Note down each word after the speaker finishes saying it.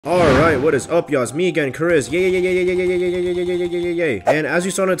Alright, what is up, y'all? It's me again, Chris. Yay. And as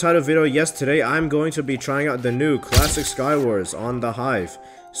you saw in the title video, yes, today I'm going to be trying out the new classic Skywars on the Hive.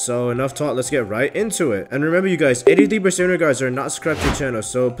 So enough talk, let's get right into it. And remember, you guys, 83% of you guys are not subscribed to the channel,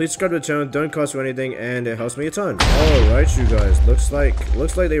 so please subscribe to the channel. Don't cost you anything, and it helps me a ton. Alright, you guys, looks like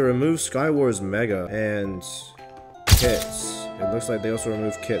they removed Skywars Mega and kits. It looks like they also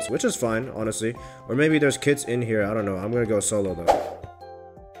removed kits, which is fine, honestly. Or maybe there's kits in here. I don't know. I'm gonna go solo though.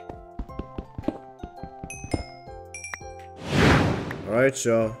 Alright,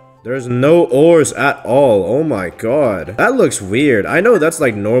 y'all. There's no ores at all. Oh my god. That looks weird. I know that's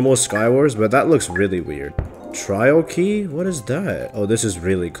like normal Skywars, but that looks really weird. Trial key? What is that? Oh, this is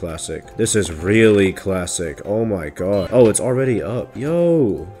really classic. This is really classic. Oh my god. Oh, it's already up.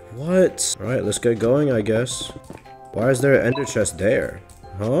 Yo, what? Alright, let's get going, I guess. Why is there an ender chest there?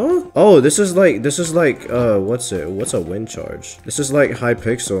 Huh? Oh, this is like, what's a wind charge? This is like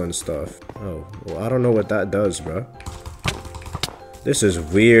Hypixel and stuff. Oh, well, I don't know what that does, bro. This is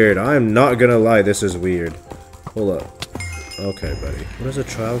weird. I'm not gonna lie, this is weird. Hold up. Okay, buddy. What does a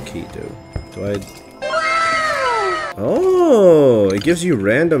trial key do? Oh, it gives you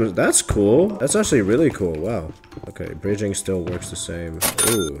random. That's cool. That's actually really cool. Wow. Okay, bridging still works the same.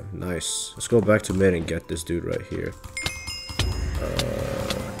 Ooh, nice. Let's go back to mid and get this dude right here.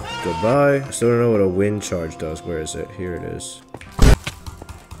 Goodbye. I still don't know what a wind charge does. Where is it? Here it is.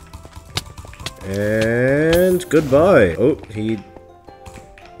 And goodbye. Oh,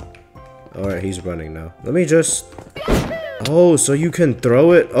 alright, he's running now. Let me just... Oh, so you can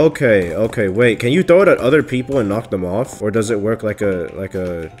throw it? Okay, okay, wait. Can you throw it at other people and knock them off? Or does it work like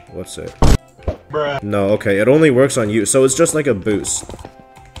a... What's it? Bruh. No, okay, it only works on you. So it's just like a boost.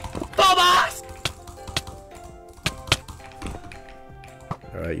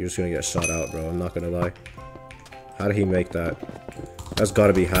 Alright, you're just gonna get shot out, bro. I'm not gonna lie. How did he make that? That's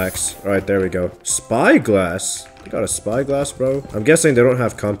gotta be hacks. Alright, there we go. Spyglass? You got a spyglass, bro? I'm guessing they don't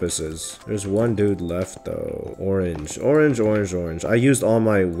have compasses. There's one dude left, though. Orange. I used all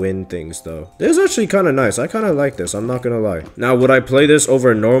my wind things, though. This is actually kind of nice. I kind of like this. I'm not gonna lie. Now, would I play this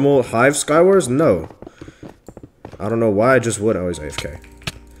over normal Hive Skywars? No. I don't know why I just would. I was AFK.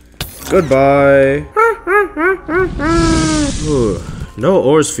 Goodbye. No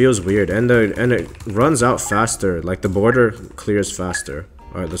ores feels weird, and it runs out faster. Like the border clears faster.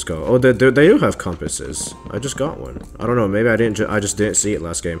 All right, let's go. Oh, they do have compasses. I just got one. I don't know. Maybe I didn't. I just didn't see it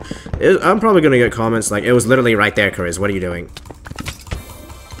last game. I'm probably gonna get comments like, "It was literally right there, Chris. What are you doing?"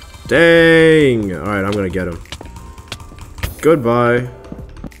 Dang. All right, I'm gonna get him. Goodbye.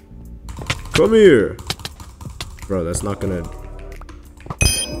 Come here, bro. That's not gonna.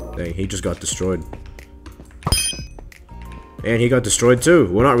 Dang, he just got destroyed. And he got destroyed too.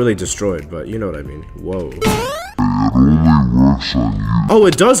 Well, not really destroyed, but you know what I mean. Whoa. It only works on you. Oh,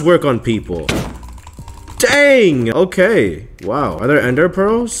 it does work on people. Dang! Okay. Wow. Are there ender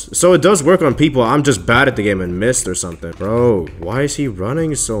pearls? So it does work on people. I'm just bad at the game and missed or something. Bro, why is he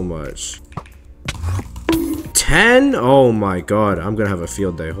running so much? 10? Oh my god. I'm gonna have a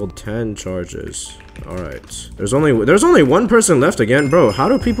field day. Hold 10 charges. Alright. There's only one person left again. Bro, how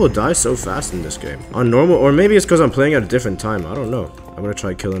do people die so fast in this game? On normal, or maybe it's because I'm playing at a different time. I don't know. I'm gonna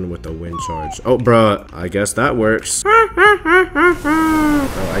try killing him with the wind charge. Oh, bruh. I guess that works. Oh,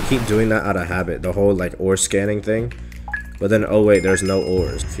 I keep doing that out of habit. The whole, like, ore scanning thing. But then, oh wait, there's no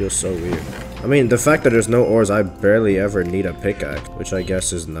ores. It feels so weird. I mean, the fact that there's no ores, I barely ever need a pickaxe, which I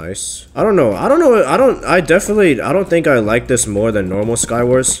guess is nice. I don't know. I don't think I like this more than normal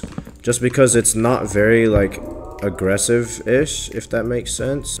Skywars. Just because it's not very, like, aggressive-ish, if that makes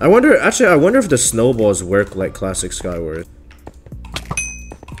sense. I wonder if the snowballs work like classic Skywars.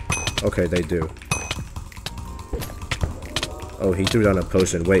 Okay, they do. Oh, he threw down a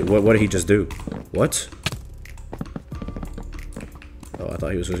potion. Wait, what did he just do? What? Oh, I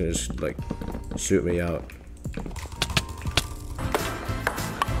thought he was gonna just, like, shoot me out.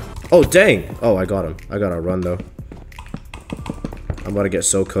 Oh, dang! Oh, I got him. I gotta run, though. I'm about to get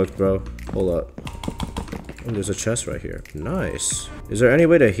so cooked, bro. Hold up. Oh, there's a chest right here. Nice. Is there any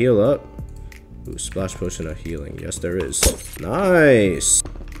way to heal up? Ooh, splash potion of healing. Yes, there is. Nice!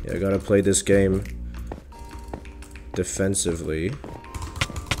 Yeah, I gotta play this game defensively.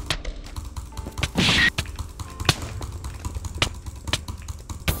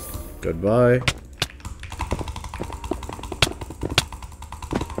 Goodbye.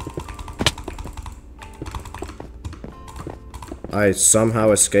 I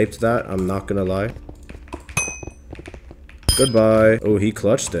somehow escaped that, I'm not gonna lie. Goodbye. Oh, he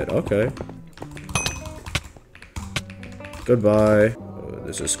clutched it. Okay. Goodbye. Oh,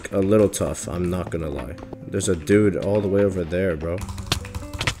 this is a little tough, I'm not gonna lie. There's a dude all the way over there, bro.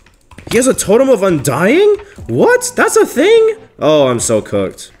 He has a totem of undying? What? That's a thing? Oh, I'm so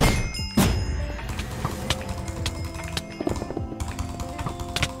cooked.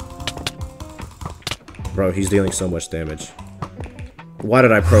 Bro, he's dealing so much damage. Why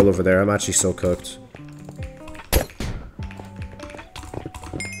did I pearl over there? I'm actually so cooked.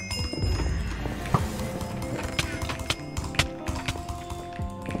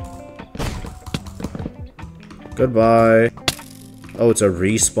 Goodbye. Oh, it's a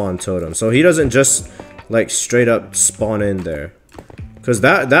respawn totem. So he doesn't just, like, straight up spawn in there. Because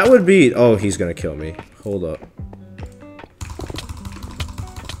that would be... Oh, he's gonna kill me. Hold up.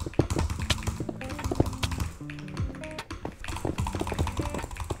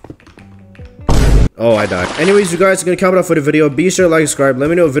 Oh, I died. Anyways, you guys are gonna comment off for the video. Be sure to like, subscribe.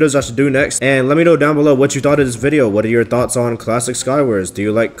 Let me know what videos I should do next. And let me know down below what you thought of this video. What are your thoughts on classic Skywars? Do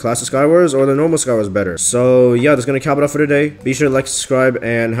you like classic Skywars or the normal Skywars better? So yeah, that's gonna cap it off for today. Be sure to like, subscribe,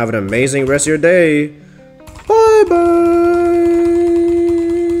 and have an amazing rest of your day. Bye bye.